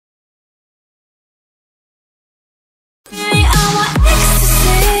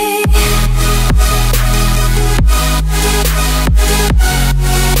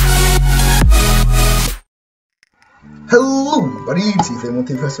Hello everybody, Tfame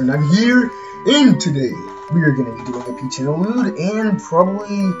Professor, and I'm here, and today we are going to be doing a peach interlude and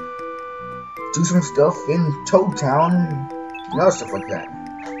probably do some stuff in Toad Town and other stuff like that.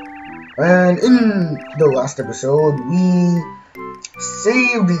 And in the last episode, we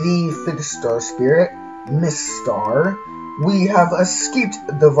saved the 5th star spirit, Miss Star. We have escaped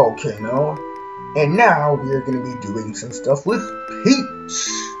the volcano, and now we are going to be doing some stuff with Peach.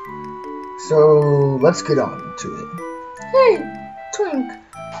 So let's get on to it. Hey, Twink,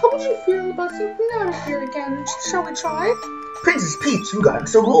 how would you feel about something out here again? Shall we try? Princess Peach, you got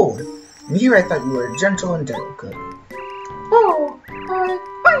so bold. And here I thought you were gentle and delicate. Oh, I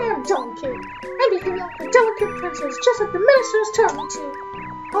am delicate. I became like a delicate princess, just like the ministers tell me to.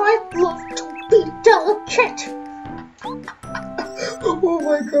 I love to be delicate. Oh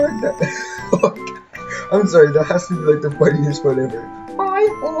my god, I'm sorry, that has to be like the funniest one ever. I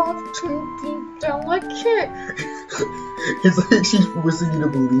love to be delicate. It's like she's forcing you to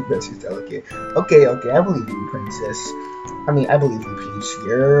believe that she's delicate. Okay, I believe you, princess. I believe you, Peach.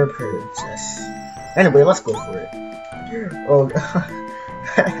 You're a princess. Anyway, let's go for it. Oh,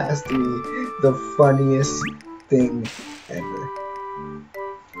 that has to be the funniest thing ever.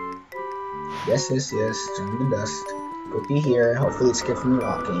 Yes, turn the dust. Go be here. Hopefully it's good from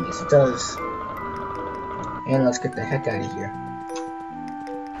walking. Yes, it does. And let's get the heck out of here.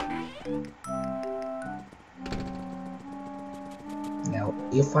 Now,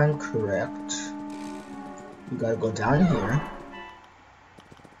 if I'm correct, we gotta go down here.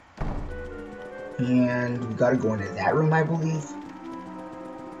 And we gotta go into that room, I believe.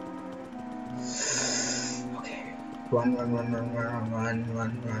 Okay. Run.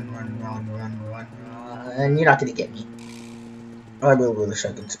 And you're not gonna get me. Oh, I really wish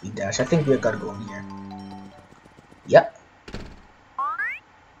I could speed dash. I think we gotta go in here. Yep.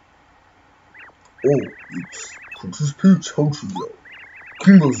 Oh, it's Princess Peach, how'd you go?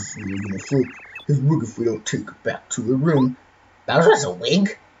 Kimbo's really gonna flip his wig if we don't take her back to her room. Bowser's a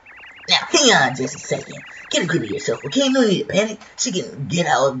wig? Now, hang on just a second. Get a grip of yourself, okay? No need to panic. She can get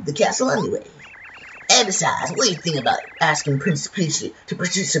out of the castle anyway. And besides, what do you think about asking Princess Peach to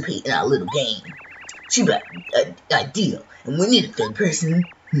participate in our little game? She brought an idea, and we need a third person.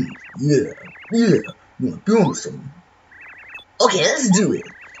 Yeah. You wanna do something? Okay, let's do it.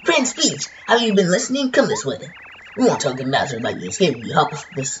 Princess Peach, have you been listening? Come this way. We won't talk about your escape. You help us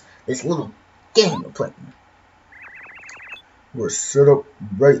with this little game we're playing. We're set up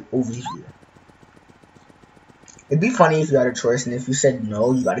right over here. It'd be funny if you had a choice, and if you said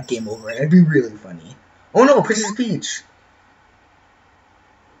no, you got a game over. It'd be really funny. Oh no, Princess Peach!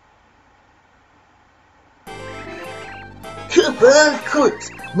 Coupon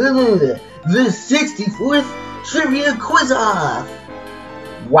court! The 64th Trivia Quiz-Off!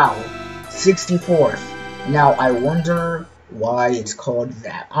 Wow, 64th. Now, I wonder why it's called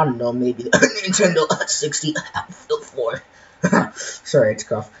that. I don't know, maybe Nintendo 64. Sorry, it's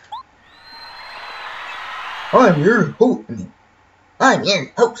cough. I'm your host,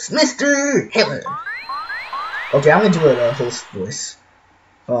 Mr. Hiller. Okay, I'm gonna do a host voice.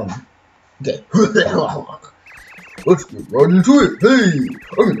 Okay. Let's get right into it. Hey,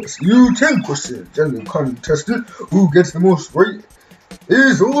 I'm gonna ask you 10 questions, and the contestant who gets the most right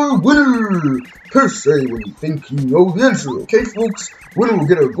is our winner! Press A when you think you know the answer, okay folks? Winner will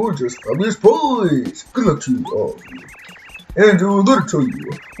get a gorgeous, fabulous prize! Good luck to all of you. And let me tell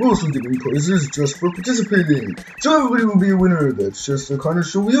you, we're also giving prizes just for participating. So everybody will be a winner, that's just the kind of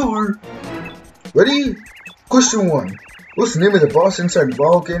show we are. Ready? Question 1. What's the name of the boss inside the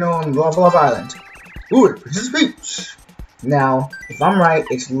volcano on Lava Island? Ooh, Princess Peach! Now, if I'm right,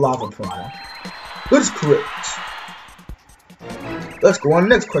 it's Lava Piranha. That's correct. Let's go on to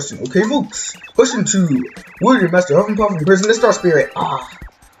the next question, okay folks? Question 2. Where did Master Hufflepuff imprison the Star Spirit? Oh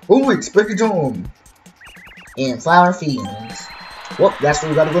wait, Spectre Dome. And Flower Fields. Well, that's where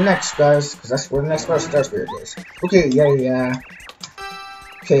we gotta go next, guys, because that's where the next Star Spirit is. Okay, yeah.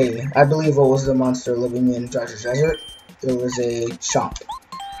 Okay, I believe what was the monster living in Dodger's Desert? It was a chomp.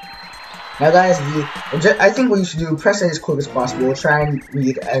 Now guys, I think what you should do, press it as quick as possible, try and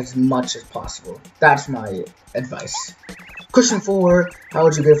read as much as possible. That's my advice. Question 4, how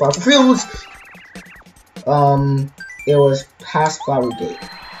would you get Flower Fields? It was past Flower Gate.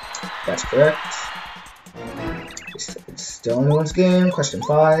 That's correct. It's still anyone's game. Question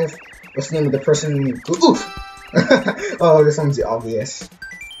 5, what's the name of the person? Oof! Oh, this one's obvious.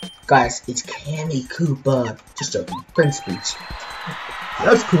 Guys, it's Cammy Koopa. Just joking. Princess Peach.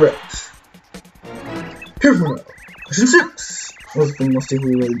 That's correct. Here for now. Question 6, what's the thing most people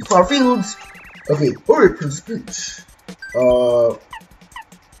related to Flower Fields? Okay, alright, Princess Peach.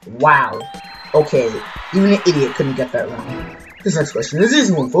 Wow. Okay, even an idiot couldn't get that wrong. This next question is an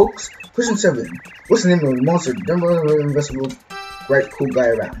easy one, folks. Question 7. What's the name of the most invisible, right, cool guy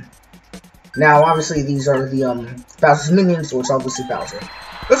around? Now, obviously, these are the Bowser's minions, so it's obviously Bowser.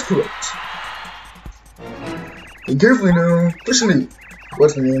 That's correct. Be careful now. Question 8.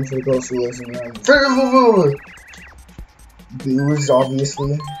 What's the name for the ghost who lives in the Booze,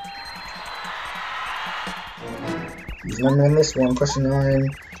 obviously. He's number on this one. Question 9.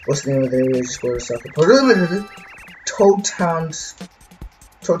 What's the name of the area just for the Toad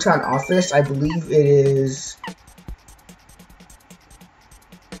Town office? I believe it is.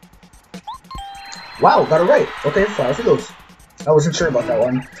 Wow, got it right. Okay, Flower Fields. I wasn't sure about that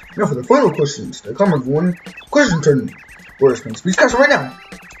one. Now for the final questions. Come everyone. Question 10. Where's Prince Peach Castle right now?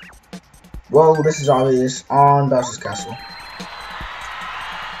 Well, this is obvious. On Bowser's Castle.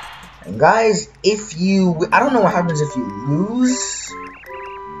 And guys, if you... I don't know what happens if you lose.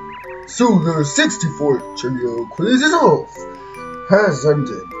 So the 64th Trivia Quiz is off. Has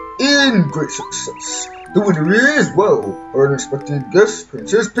ended in great success. The winner is, well, our unexpected guest,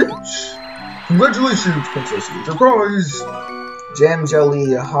 Princess Peach. Congratulations, Princess, with your prize. Jam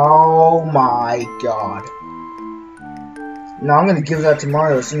Jelly, oh my god. Now I'm gonna give that to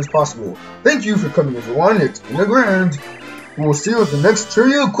Mario as soon as possible. Thank you for coming, everyone. It's been a grand. We'll see you at the next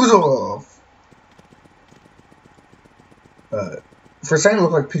Trivia Quiz off. For a second, it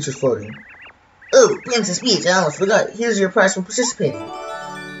looked like Peach was floating. Oh, Princess Peach, I almost forgot. Here's your prize for participating.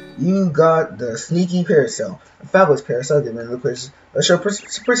 You got the sneaky parasol. A fabulous parasol given in the quiz. A show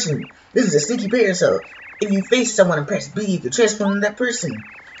person. This is a sneaky parasol. If you face someone and press B, you can transform into that person.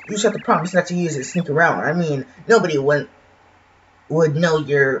 You just have to promise not to use it to sneak around. I mean, nobody would know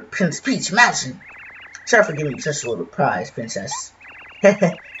you're Prince Peach. Imagine. Sorry for giving you such a little prize, Princess.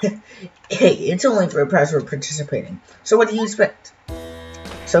 Hey, it's only for a prize for participating. So what do you expect?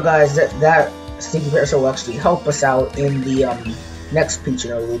 So guys, that sneaky parasol will actually help us out in the next Peach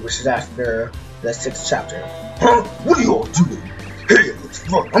interlude, which is after the 6th chapter. Huh? What are you all doing? Hey, it looks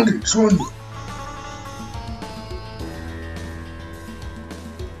fun. I'm gonna join you.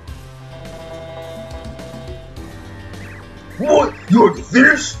 What? You already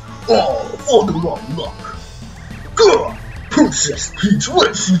finished? Oh, all the wrong luck. Gah! Princess Peach, what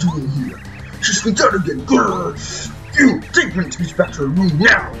is she doing here? She sneaked out again. Gah! You, take Princess Peach back to her room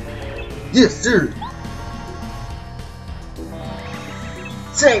now. Yes, sir.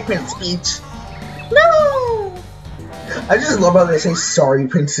 Sorry, Princess Peach. No! I just love how they say sorry,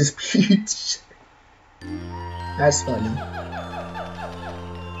 Princess Peach. That's funny.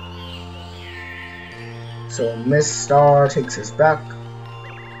 So Miss Star takes us back.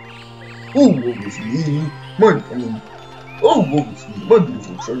 Oh, what was me? My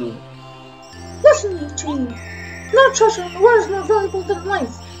beautiful treasure. Listen, you two. No treasure in the world is more valuable than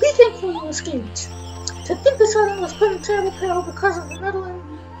life. Be thankful you escaped. To think this island was put in terrible peril because of the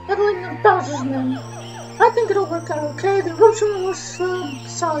meddling of Bowser's men. I think it'll work out okay. The eruption will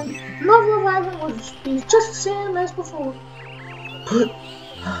subside. The level of island will be just the same as before. But...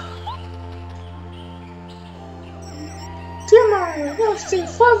 Dear Mario, we'll see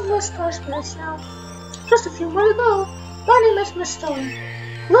 5 of us star spirits now. Just a few more to go. My name is Miss Star.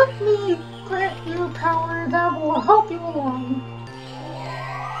 Let me grant you power that will help you along.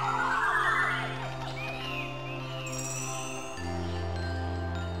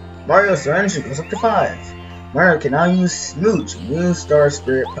 Mario's energy goes up to 5. Mario can now use Smooch, new Star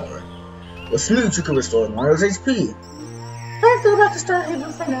Spirit power. With Smooch, you can restore Mario's HP. I have to go back to Star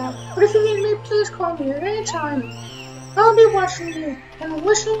Haven for now, but if you need me, please call me at any time. I'll be watching you and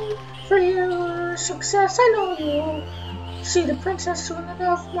wishing for your success. I know you will see the princess soon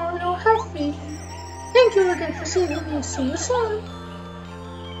enough, Mario. Have faith. Thank you again for saving me. See you soon.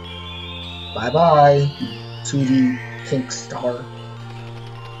 Bye-bye, 2D Pink Star.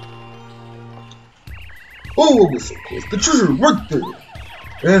 Oh, it was so close. The treasure right there.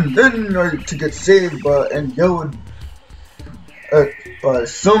 And then I had to get saved and yelled by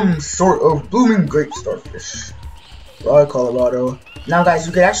some sort of blooming grape starfish. Raleigh, Colorado. Now guys,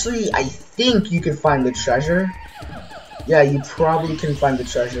 you could actually, I think you can find the treasure. Yeah, you probably can find the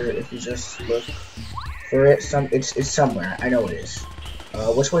treasure if you just look for it. It's somewhere. I know it is.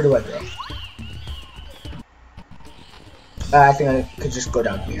 Which way do I go? I think I could just go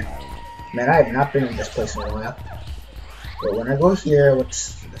down here. Man, I have not been in this place in a while. But when I go here,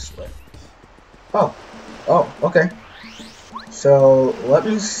 what's this way? Oh, okay. So, let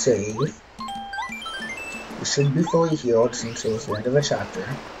me save. We should be fully healed since it was the end of a chapter.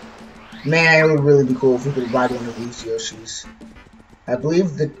 Man, it would really be cool if we could ride one of these Yoshis. I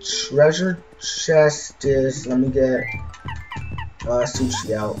believe the treasure chest is... Let me get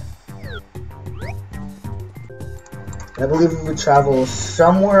Sushi out. I believe we would travel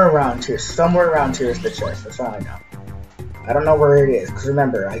somewhere around here. Somewhere around here is the chest. That's all I know. I don't know where it is, because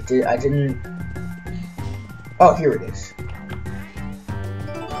remember, I didn't... Oh, here it is.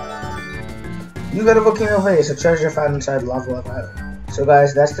 You got a volcano vase, a treasure found inside Lava Island. So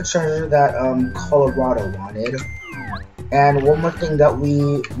guys, that's the treasure that Colorado wanted. And one more thing that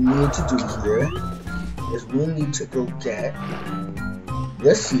we need to do here is we need to go get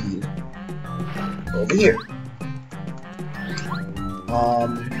the seed over here.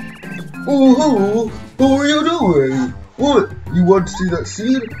 Oh, how are you doing? What? You want to see that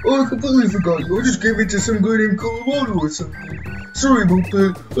seed? Oh, I completely forgot you. I just gave it to some guy named Colorado or something. Sorry about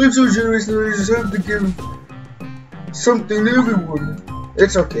that. I'm so generous that I just have to give something to everyone.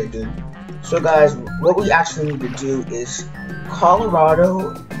 It's okay, dude. So guys, what we actually need to do is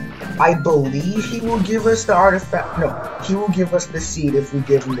Colorado, I believe he will give us the artifact. No, he will give us the seed if we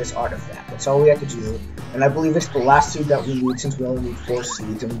give him this artifact. That's all we have to do. And I believe it's the last seed that we need, since we only need 4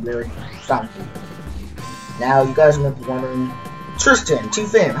 seeds and we already found 3. Now, you guys might be wondering, Tristan,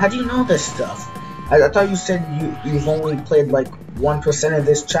 Tfame, how do you know this stuff? I thought you said you've only played like 1% of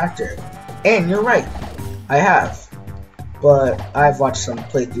this chapter. And you're right, I have. But I've watched some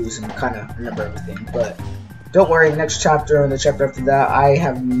playthroughs and kind of remember everything. But don't worry, next chapter and the chapter after that, I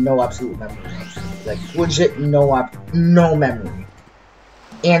have no absolute memory. Like, legit no memory.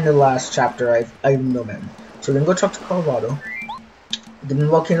 And the last chapter, I have no memory. So we're gonna go talk to Colorado. Then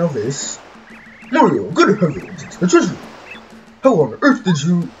volcano this. Mario, good heavens, it's the treasure. How on earth did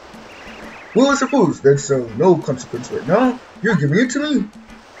you... Well, I suppose that's no consequence right now. You're giving it to me?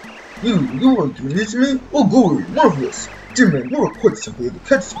 You are giving it to me? Oh, glory, marvelous. Dear man, you are quite simply the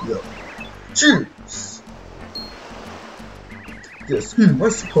cat's meal. Cheers. Yes, I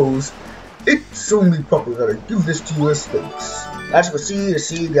suppose it's only proper that I give this to you as thanks. That's for seed,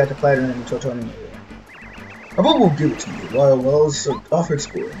 you got the platinum and Totoni. I will give it to you while it's off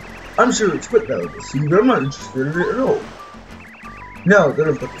exploring. I'm sure it's quite valuable, see, but I'm not interested in it at all. Now that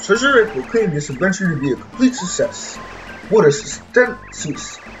I've got the treasure, I will claim this adventure to be a complete success. What a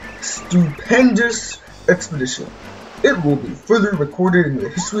stupendous expedition. It will be further recorded in the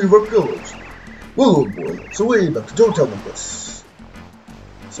history of our village. Well, old boy, let's away back to Toad Town with us.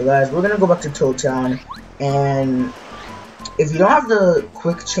 So guys, we're gonna go back to Toad Town, and if you don't have the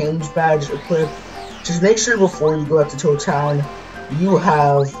quick change badge equipped, just make sure before you go back to Toad Town, you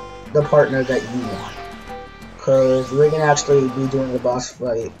have the partner that you want. Because we're gonna actually be doing the boss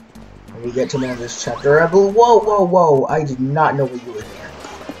fight when we get to the end of this chapter. Whoa, I did not know what you were there.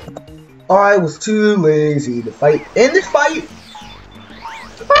 I was too lazy to fight in this fight.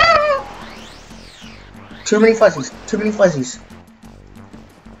 Too many fuzzies.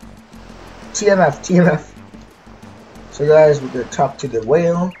 TMF. So guys, we're gonna talk to the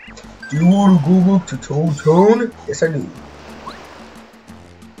whale. Do you want to go up to Toad Town? Yes, I do.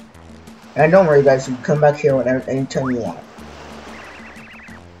 And don't worry guys, you can come back here whenever, anytime you want.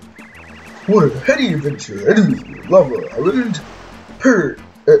 What a heady adventure! Anyway, Lava Island, Parrot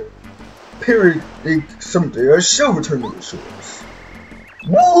someday I shall return to the shores.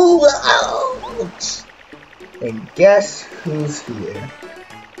 Woo! Ouch! And guess who's here?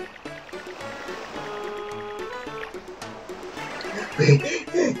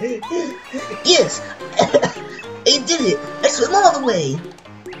 Yes! I did it! I swim all the way!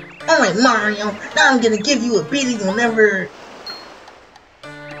 Alright, Mario, now I'm gonna give you a beating you'll never...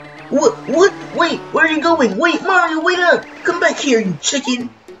 What? Wait, where are you going? Wait, Mario, wait up! Come back here, you chicken!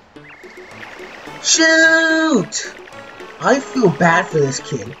 Shoot! I feel bad for this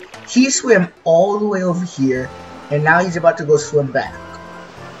kid. He swam all the way over here, and now he's about to go swim back.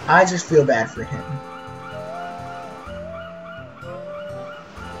 I just feel bad for him.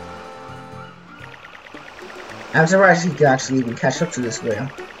 I'm surprised he could actually even catch up to this whale.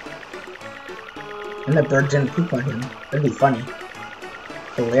 And the bird didn't poop on him. That'd be funny.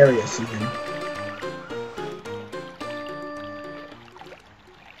 Hilarious even.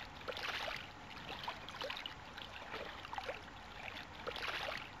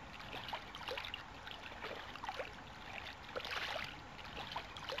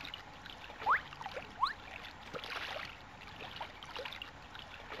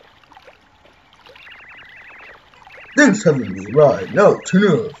 Thanks, Heavenly. Right, now, tune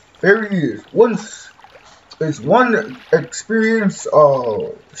up. There he is. It's one experience,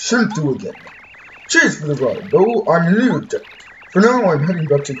 shouldn't do again. Cheers for the ride, though. I'm new to it. For now, I'm heading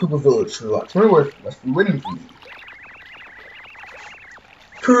back to Koopa Village to relax. My wife must be waiting for me.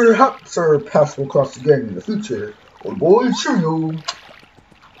 Perhaps our paths will cross again in the future. Old boy, cheerio.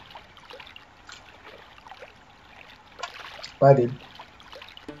 Bye, dude.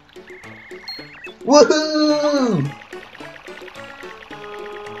 Woohoo!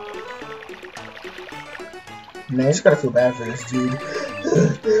 Man, I just gotta feel bad for this dude.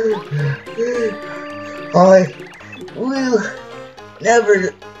 I will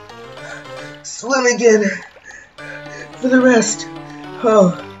never swim again for the rest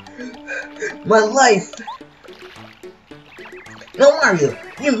of my life. No, Mario,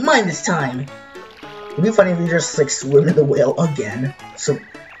 you're mine this time. It'd be funny if you just like swim in the whale again. So,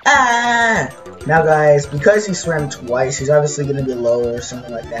 now guys, because he swam twice, he's obviously gonna be lower or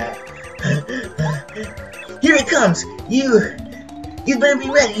something like that. Here it comes. You better be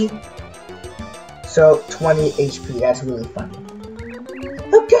ready. So 20 HP. That's really funny.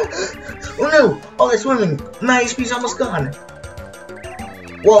 Okay. Oh no! All that swimming. My HP's almost gone.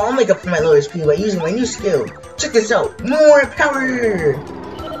 Well, I'll make up for my low HP by using my new skill. Check this out. More power.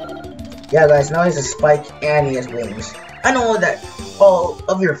 Yeah, guys. Now he has a spike and he has wings. I know that all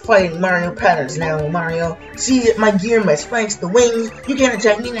of your fighting Mario patterns now, Mario. See my gear, my spikes, the wings. You can't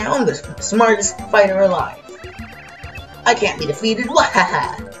attack me now. I'm the smartest fighter alive. I can't be defeated.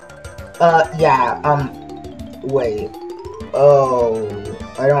 Wahaha. Wait. Oh,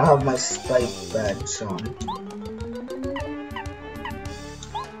 I don't have my spike badge on.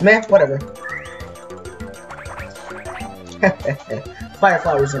 Man, whatever. Fire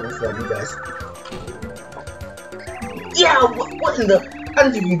flowers in the flood, you guys. Yeah, what in the? I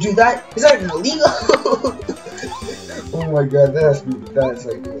don't think you do that. Is that even illegal? Oh my god, that's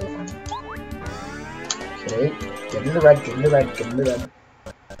like really funny. Okay, get in the red, get in the red, get in the red.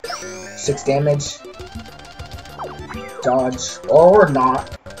 6 damage. Dodge or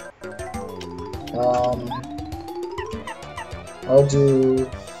not. I'll do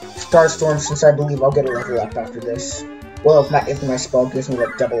Starstorm since I believe I'll get a level up after this. Well, if my spell gives me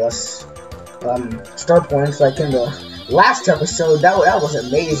like double S star points like in the last episode, that was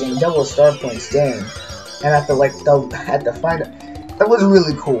amazing. Double star points, dang. And at the find that was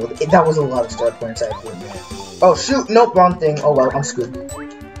really cool. That was a lot of star points, I have to admit. Oh shoot, nope, wrong thing. Oh well, I'm screwed.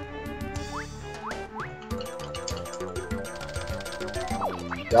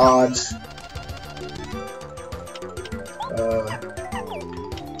 Dodge.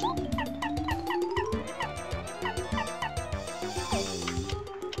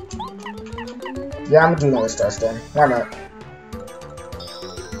 Yeah, I'm gonna do another Starstorm. Why not?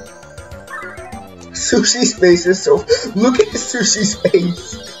 Sushi's face is so. Look at Sushi's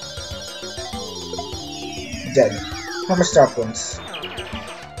face. Dead. How much star points?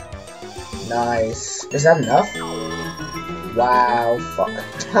 Nice. Is that enough? Wow. Fuck.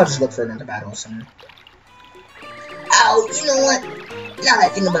 I'll just look for another battle or something. Ow! You know what? Now that I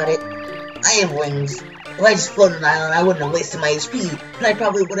think about it, I have wings. If I just floated on an island, I wouldn't have wasted my HP, and I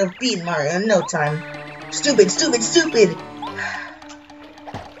probably would have beaten Mario in no time. Stupid, stupid, stupid!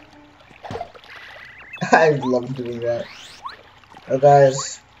 I love doing that. Well,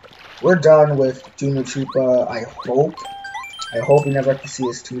 guys, we're done with Junior Chupa, I hope. I hope we never have to see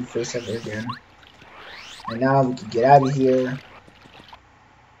his two face ever again. And now we can get out of here.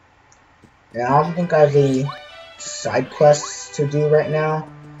 And I don't think I have any side quests to do right now.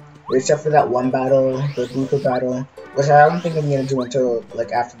 Except for that one battle, the Blooper battle, which I don't think I'm gonna do until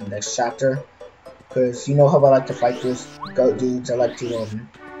like after the next chapter, because you know how I like to fight those goat dudes. I like to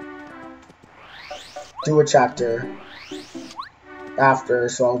do a chapter after,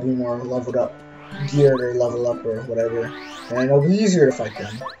 so I'll be more leveled up, geared or level up or whatever, and it'll be easier to fight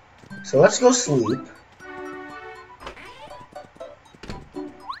them. So let's go sleep.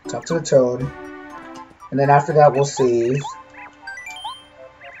 Talk to the Toad, and then after that we'll save.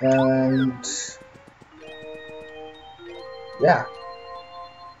 And yeah,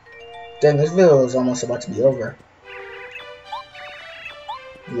 dang, this video is almost about to be over.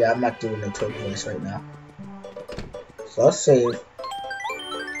 Yeah, I'm not doing no Toad voice right now. So let's save.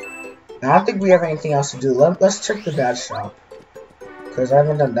 Now, I don't think we have anything else to do. Let's check the badge shop, because I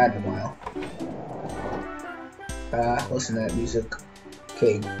haven't done that in a while. Listen to that music.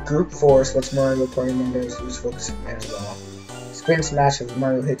 Okay, Group Force lets Mario party members use focus as well. Spin Smash if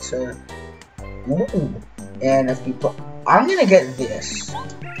Mario hits her. Ooh. And if people, I'm gonna get this,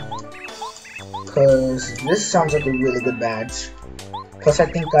 cause this sounds like a really good badge. Plus, I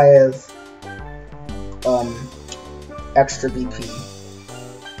think I have extra BP.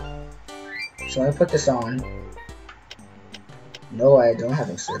 So let me put this on. No, I don't have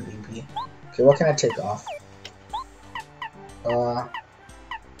extra BP. Okay, what can I take off?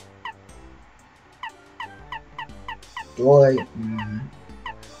 Do I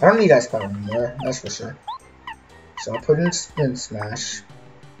don't need Ice Power anymore, that's for sure. So I'll put in Spin Smash.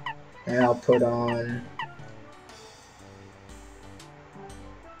 And I'll put on...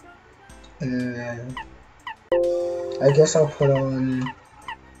 I guess I'll put on...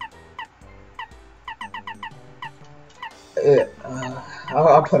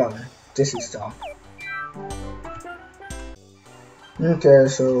 I'll put on Dizzy Stomp. Okay,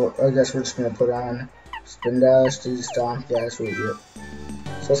 so I guess we're just gonna put on Spin Dash, Dizzy Stomp. Yeah, that's what we get.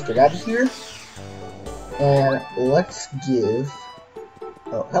 So let's get out of here. And let's give...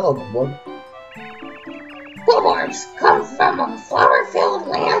 Oh, hello, Bubble. Billboards come from a flower-filled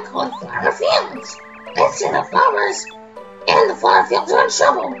land called Flower Fields. Instead of flowers, and the flower fields are in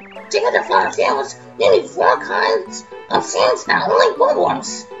trouble. To get the flower fields, you need 4 kinds of seeds that only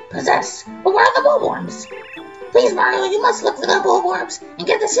Bulborms possess. But where are the Bulborms? Please, Mario, you must look for the Bulborms and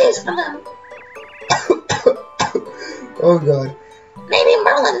get the seeds from them. Oh god. Maybe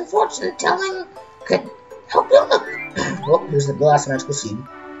Merlin fortune telling could help you look. Well, here's the last magical seed.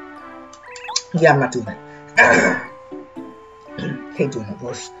 Yeah, I'm not doing that. Hate doing that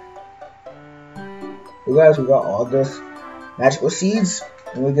voice. You guys, we got all this magical seeds,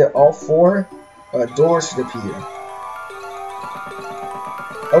 and we get all 4 doors to the pier.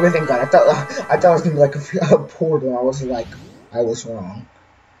 Okay, thank God. I thought it was gonna be like a portal. I was wrong.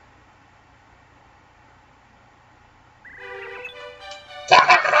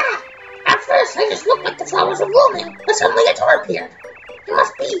 At first, I just looked like the flowers were blooming, but suddenly a door appeared. It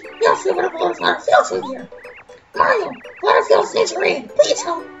must be you have to be able to blow the flower fields from here. Mario, flower fields need your aid. Please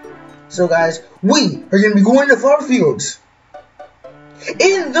help. So guys, we are going to be going to flower fields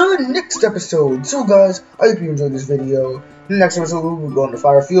in the next episode. So guys, I hope you enjoyed this video. In the next episode, we'll be going to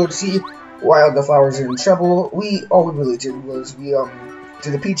flower field to see why the flowers are in trouble. All we really did was we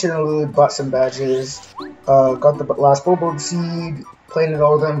did the peach interlude, bought some badges, got the last Bulborb seed, planted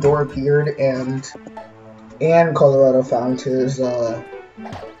all of them, door appeared, and Colorado found his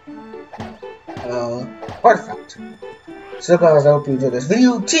artifact. So guys, I hope you enjoyed this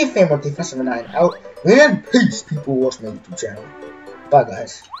video. Tfame with Tfame 9 out, and peace, people watching my YouTube channel. Bye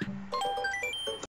guys.